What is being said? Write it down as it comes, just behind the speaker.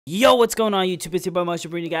Yo, what's going on YouTube? It's your boy Motion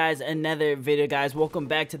bringing you guys another video, guys. Welcome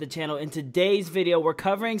back to the channel. In today's video, we're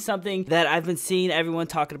covering something that I've been seeing everyone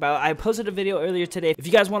talking about. I posted a video earlier today. If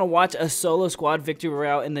you guys want to watch a solo squad victory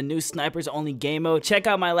royale in the new snipers only game mode, check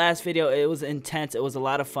out my last video. It was intense. It was a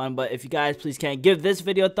lot of fun. But if you guys please can, give this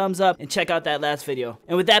video a thumbs up and check out that last video.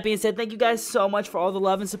 And with that being said, thank you guys so much for all the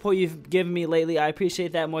love and support you've given me lately. I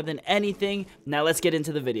appreciate that more than anything. Now let's get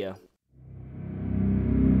into the video.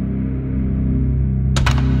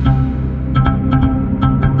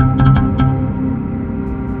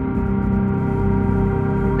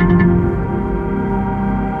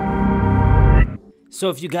 So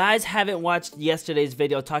if you guys haven't watched yesterday's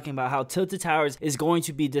video talking about how Tilted Towers is going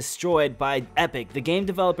to be destroyed by Epic, the game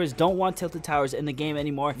developers don't want Tilted Towers in the game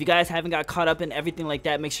anymore. If you guys haven't got caught up in everything like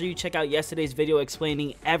that, make sure you check out yesterday's video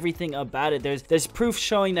explaining everything about it. There's proof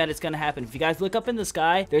showing that it's going to happen. If you guys look up in the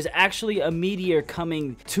sky, there's actually a meteor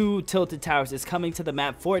coming to Tilted Towers. It's coming to the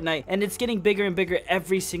map Fortnite, and it's getting bigger and bigger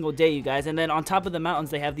every single day, you guys. And then on top of the mountains,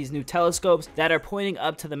 they have these new telescopes that are pointing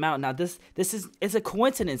up to the mountain. Now this is a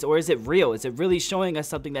coincidence, or is it real? Is it really showing us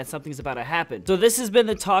something's about to happen? So this has been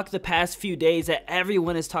the talk the past few days that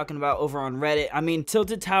everyone is talking about over on Reddit. I mean,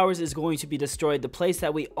 Tilted Towers is going to be destroyed, the place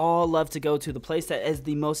that we all love to go to, the place that is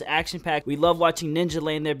the most action-packed. We love watching Ninja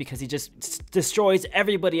lane there because he just destroys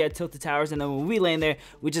everybody at Tilted Towers, and then when we lane there,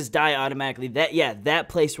 we just die automatically. That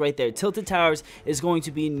place right there, Tilted Towers, is going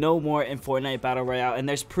to be no more in Fortnite Battle Royale, and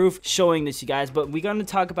there's proof showing this, you guys. But we're going to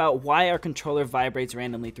talk about why our controller vibrates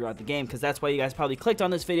randomly throughout the game, because that's why you guys probably clicked on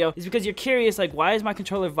this video, is because you're curious, like, why is my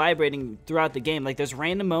controller vibrating throughout the game? Like, there's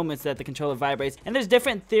random moments that the controller vibrates, and there's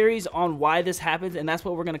different theories on why this happens, and that's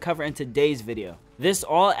what we're going to cover in today's video. This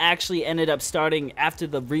all actually ended up starting after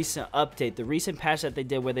the recent update, the recent patch that they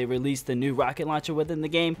did where they released the new rocket launcher within the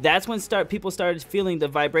game. That's when people started feeling the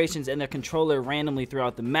vibrations in their controller randomly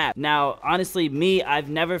throughout the map. Now, honestly, I've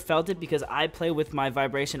never felt it because I play with my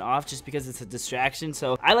vibration off just because it's a distraction.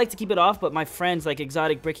 So I like to keep it off, but my friends like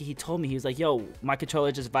ExoticMoTioN, he told me, he was like, yo, my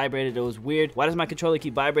controller just vibrated. It was weird. Why does my controller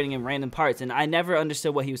keep vibrating in random parts? And I never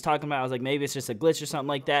understood what he was talking about. I was like, maybe it's just a glitch or something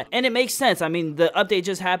like that. And it makes sense. I mean, the update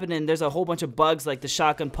just happened and there's a whole bunch of bugs like the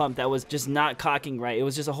shotgun pump that was just not cocking right. It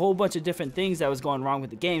was just a whole bunch of different things that was going wrong with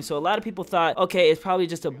the game. So a lot of people thought, okay, it's probably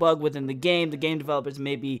just a bug within the game. The game developers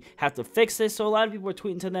maybe have to fix this. So a lot of people were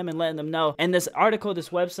tweeting to them and letting them know. And this article, this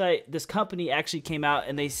website, this company actually came out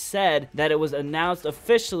and they said that it was announced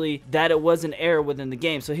officially that it was an error within the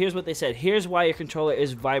game. So here's what they said. Here's why your controller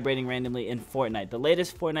is vibrating randomly in Fortnite. The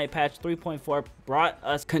latest Fortnite patch 3.4 brought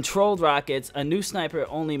us controlled rockets, a new sniper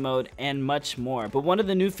only mode, and much more. But one of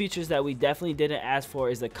the new features that we definitely didn't ask for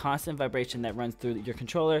is the constant vibration that runs through your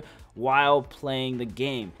controller while playing the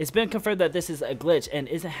game. It's been confirmed that this is a glitch and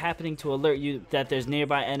isn't happening to alert you that there's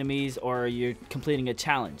nearby enemies or you're completing a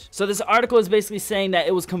challenge. So this article is basically saying that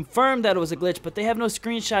it was confirmed that it was a glitch, but they have no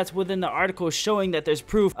screenshots within the article showing that there's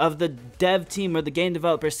proof of the dev team or the game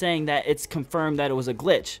developer saying that it's confirmed that it was a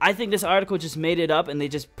glitch. I think this article just made it up and they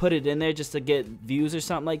just put it in there just to get views or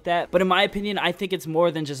something like that. But in my opinion, I think it's more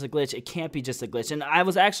than just a glitch. It can't be just a glitch. And I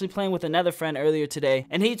was actually playing with another friend earlier today,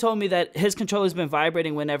 and he told me that his controller's been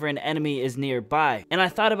vibrating whenever an enemy is nearby. And I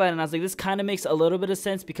thought about it and I was like, this kind of makes a little bit of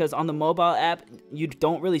sense because on the mobile app, you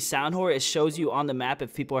don't really sound whore. It shows you on the map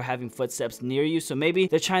if people are having footsteps near you. So maybe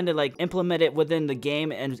they're trying to like implement it within the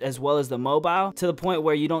game and as well as the mobile to the point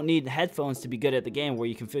where you don't need headphones to be good at the game, where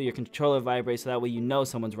you can feel your controller vibrate so that way you know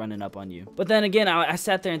someone's running up on you. But then again, I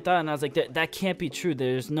sat there and thought and I was like, that can't be true.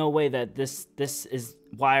 There's no way that this is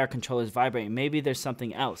why our controller is vibrating. Maybe there's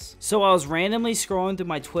something else. So I was randomly scrolling through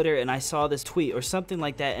my Twitter and I saw this tweet or something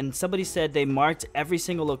like that, and somebody said they marked every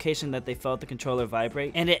single location that they felt the controller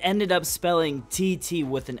vibrate, and it ended up spelling TT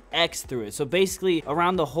with an X through it. So basically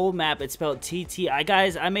around the whole map it spelled TT.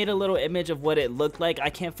 Guys, I made a little image of what it looked like. I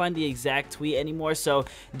can't find the exact tweet anymore, so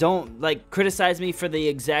don't like criticize me for the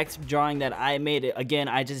exact drawing that I made. It again,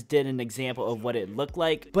 I just did an example of what it looked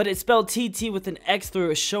like, but it spelled TT with an X through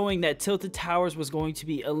it, showing that Tilted Towers was going to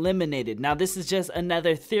be eliminated. Now this is just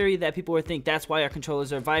another theory that people would think that's why our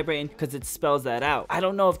controllers are vibrating, because it spells that out. I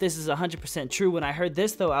don't know if this is 100% true. When I heard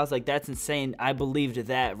this though, I was like, that's insane. I believed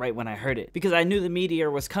that right when I heard it, because I knew the meteor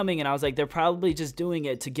was coming, and I was like, they're probably just doing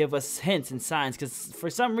it to give us hints and signs, because for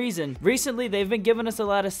some reason recently they've been giving us a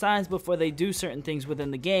lot of signs before they do certain things within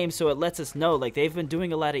the game, so it lets us know like they've been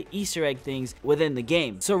doing a lot of Easter egg things within the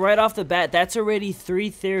game. So right off the bat, that's already 3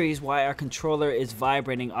 theories why our controller is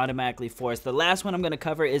vibrating automatically for us. The last one I'm going going to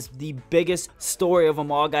cover is the biggest story of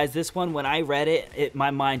them all, guys. This one, when I read it, my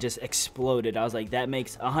mind just exploded. I was like, that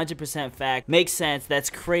makes 100% fact, makes sense, that's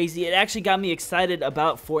crazy. It actually got me excited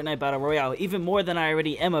about Fortnite Battle Royale, even more than I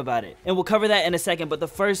already am about it. And we'll cover that in a second, but the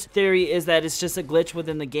first theory is that it's just a glitch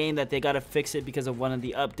within the game, that they got to fix it because of one of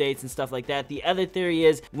the updates and stuff like that. The other theory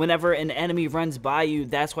is whenever an enemy runs by you,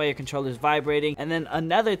 that's why your controller's vibrating. And then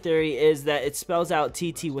another theory is that it spells out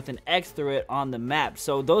TT with an X through it on the map.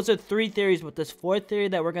 So those are three theories, but this fourth theory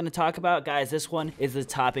that we're going to talk about, guys, this one is the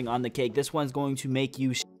topping on the cake. This one's going to make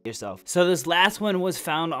you yourself. So this last one was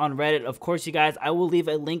found on Reddit. Of course, you guys, I will leave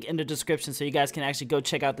a link in the description so you guys can actually go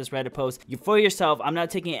check out this Reddit post for yourself. I'm not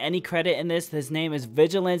taking any credit in this. His name is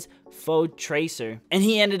Vigilance Faux Tracer, and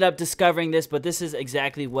he ended up discovering this, but this is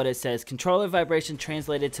exactly what it says: controller vibration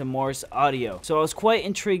translated to Morse audio. So I was quite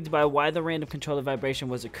intrigued by why the random controller vibration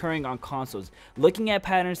was occurring on consoles. Looking at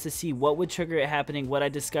patterns to see what would trigger it happening, what I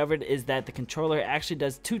discovered is that the controller actually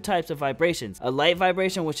does two types of vibrations: a light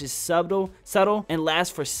vibration, which is subtle and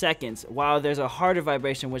lasts for seconds, while there's a harder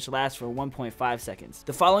vibration which lasts for 1.5 seconds.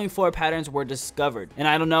 The following four patterns were discovered, and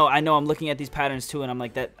I know I'm looking at these patterns too, and I'm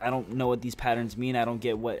like, that I don't know what these patterns mean. I don't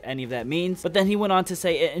get what any of that means. But then he went on to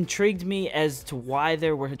say it intrigued me as to why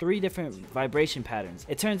there were three different vibration patterns.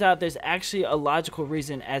 It turns out there's actually a logical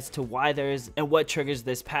reason as to why there is and what triggers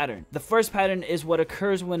this pattern. The first pattern is what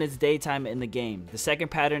occurs when it's daytime in the game. The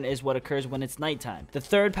second pattern is what occurs when it's nighttime. The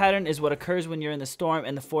third pattern is what occurs when you're in the storm,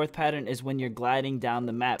 and the fourth pattern is when you're gliding down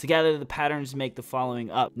the map. Together, the patterns make the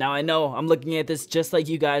following up. Now, I know I'm looking at this just like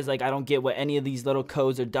you guys, like I don't get what any of these little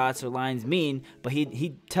codes or dots or lines mean, but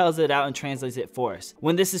he tells it out and translates it for us.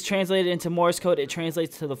 When this is translated into Morse code, it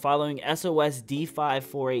translates to the following: SOS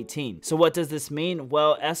D5418. So what does this mean?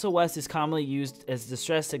 Well, SOS is commonly used as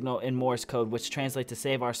distress signal in Morse code, which translates to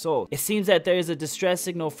save our soul. It seems that there is a distress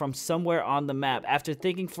signal from somewhere on the map. After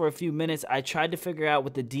thinking for a few minutes, I tried to figure out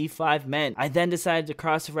what the D5 meant. I then decided to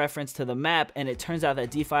cross-reference to the map, and it turns out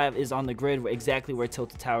that D5 is on the grid exactly where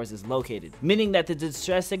Tilted Towers is located, meaning that the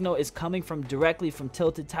distress signal is coming from directly from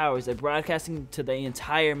Tilted Towers and broadcasting to the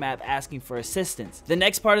entire map asking for assistance. The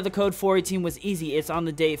next part of the code 418 was easy. It's on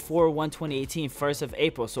the date 4/1/2018, 1st of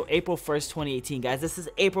April. So April 1st, 2018, guys. This is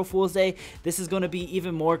April Fool's Day. This is going to be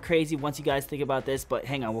even more crazy once you guys think about this, but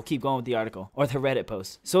hang on, we'll keep going with the article or the Reddit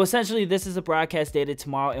post. So essentially, this is a broadcast dated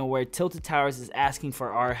tomorrow and where Tilted Towers is asking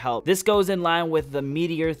for our help. This goes in line with the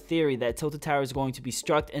meteor theory that Tilted Towers is going to be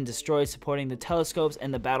struck and destroyed, supporting the telescopes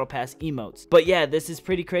and the battle pass emotes. But yeah, this is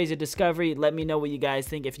pretty crazy discovery. Let me know what you guys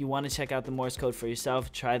think. If you want to check out the Morse code for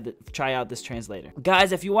yourself, try out this translator.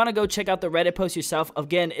 Guys, if you want to go check out the Reddit post yourself,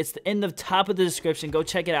 again, it's in the top of the description. Go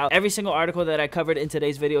check it out. Every single article that I covered in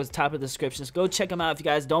today's video is top of the description. So go check them out. If you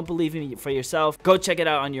guys don't believe me for yourself, go check it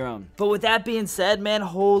out on your own. But with that being said, man,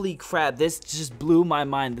 holy crap, this just blew my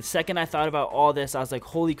mind. The second I thought about all this, I was like,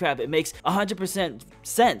 holy crap, it makes 100%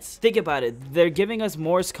 sense. Think about it. They're giving us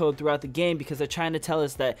Morse code throughout the game because they're trying to tell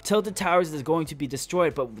us that Tilted Towers is going to be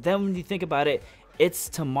destroyed. But then when you think about it, it's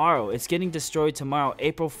tomorrow. It's getting destroyed tomorrow,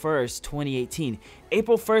 April 1st, 2018.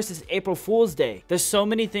 April 1st is April Fool's Day. There's so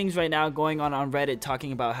many things right now going on Reddit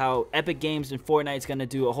talking about how Epic Games and Fortnite is going to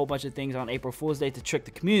do a whole bunch of things on April Fool's Day to trick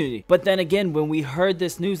the community. But then again, when we heard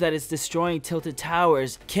this news that it's destroying Tilted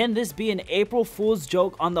Towers, can this be an April Fool's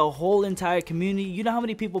joke on the whole entire community? You know how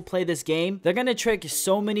many people play this game? They're going to trick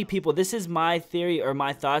so many people. This is my theory or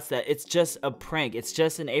my thoughts that it's just a prank. It's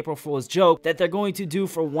just an April Fool's joke that they're going to do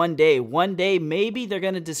for one day. One day, maybe they're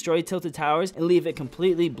going to destroy Tilted Towers and leave it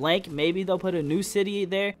completely blank. Maybe they'll put a new city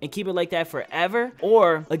there and keep it like that forever,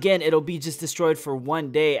 or again, it'll be just destroyed for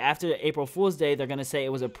one day. After April Fool's Day, they're gonna say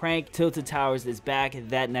it was a prank, Tilted Towers is back,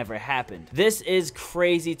 that never happened. This is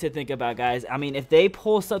crazy to think about, guys. I mean, if they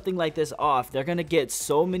pull something like this off, they're gonna get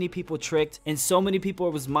so many people tricked and so many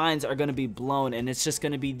people's minds are gonna be blown, and it's just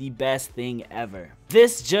gonna be the best thing ever.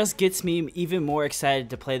 This just gets me even more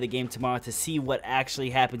excited to play the game tomorrow to see what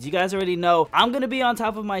actually happens. You guys already know I'm gonna be on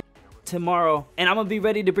top of my tomorrow, and I'm gonna be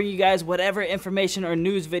ready to bring you guys whatever information or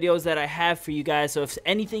news videos that I have for you guys. So if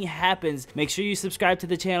anything happens, make sure you subscribe to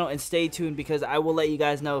the channel and stay tuned, because I will let you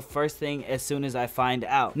guys know first thing as soon as I find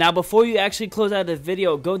out. Now, before you actually close out the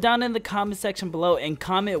video, go down in the comment section below and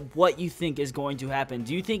comment what you think is going to happen.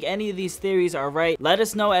 Do you think any of these theories are right? Let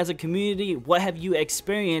us know as a community. What have you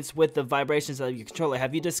experienced with the vibrations of your controller?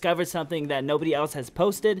 Have you discovered something that nobody else has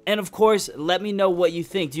posted? And of course, let me know what you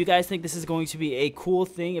think. Do you guys think this is going to be a cool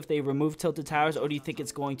thing if they remove remove tilted towers, or do you think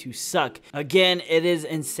it's going to suck? Again, it is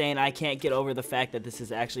insane. I can't get over the fact that this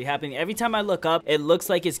is actually happening. Every time I look up, it looks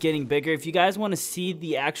like it's getting bigger. If you guys want to see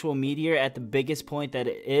the actual meteor at the biggest point that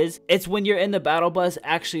it is, it's when you're in the battle bus,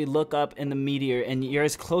 actually look up in the meteor and you're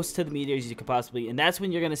as close to the meteor as you could possibly, and that's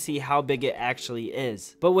when you're going to see how big it actually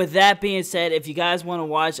is. But with that being said, if you guys want to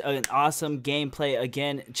watch an awesome gameplay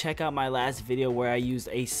again, check out my last video where I used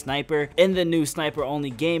a sniper in the new sniper only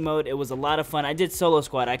game mode. It was a lot of fun. I did solo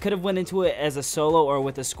squad. I could have went into it as a solo or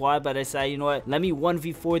with a squad, but I decided, you know what, let me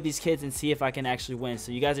 1v4 these kids and see if I can actually win.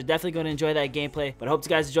 So you guys are definitely going to enjoy that gameplay, but I hope you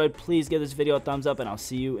guys enjoyed. Please give this video a thumbs up, and I'll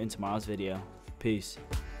see you in tomorrow's video. Peace.